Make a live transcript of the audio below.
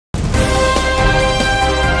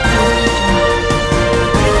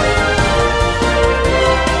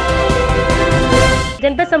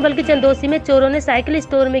जनपद संभल के चंदोसी में चोरों ने साइकिल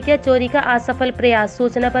स्टोर में किया चोरी का असफल प्रयास।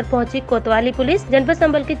 सूचना पर पहुंची कोतवाली पुलिस। जनपद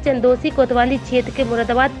संभल के चंदोसी कोतवाली क्षेत्र के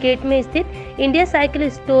मुरादाबाद गेट में स्थित इंडिया साइकिल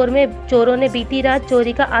स्टोर में चोरों ने बीती रात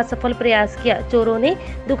चोरी का असफल प्रयास किया। चोरों ने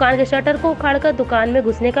दुकान के शटर को उखाड़कर दुकान में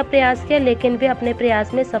घुसने का प्रयास किया, लेकिन वे अपने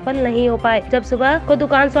प्रयास में सफल नहीं हो पाए। जब सुबह को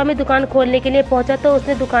दुकान स्वामी दुकान खोलने के लिए पहुंचा तो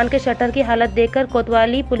उसने दुकान के शटर की हालत देखकर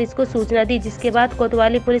कोतवाली पुलिस को सूचना दी, जिसके बाद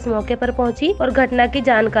कोतवाली पुलिस मौके पर पहुंची और घटना की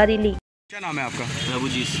जानकारी ली। क्या नाम है आपका?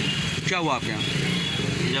 प्रभुजीत से। क्या हुआ आपके यहाँ?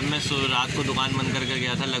 जब मैं रात को दुकान बंद कर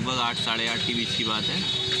गया था, लगभग 8 साढ़े 8 के बीच की बात है,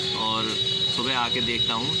 और सुबह आके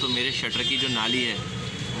देखता हूँ तो मेरे शटर की जो नाली है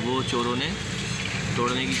वो चोरों ने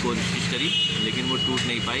तोड़ने की कोशिश करी, लेकिन वो टूट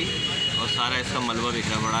नहीं पाई और सारा इसका मलबा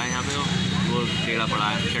बिखरा पड़ा है। यहाँ पे वो टेढ़ा पड़ा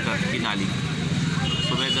है शटर की नाली।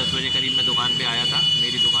 सुबह 10 बजे करीब मैं दुकान पे आया था।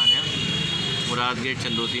 मेरी दुकान है मुराद गेट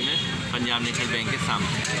चंदोसी में, पंजाब नेशनल बैंक के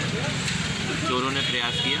सामने। चोरों ने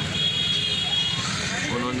प्रयास किया,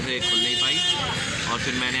 उन्होंने खुल नहीं पाई, और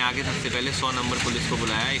फिर मैंने आके सबसे पहले 100 नंबर पुलिस को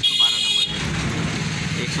बुलाया।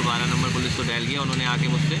 112 नंबर पुलिस को डायल किया। उन्होंने आके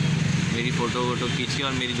मुझसे मेरी फ़ोटो खींची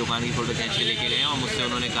और मेरी दुकान की फ़ोटो खींच के लेके गए, और मुझसे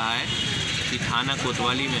उन्होंने कहा है कि थाना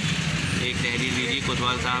कोतवाली में एक तहरीर दीजिए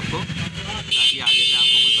कोतवाल साहब को, ताकि आगे से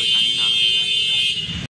आपको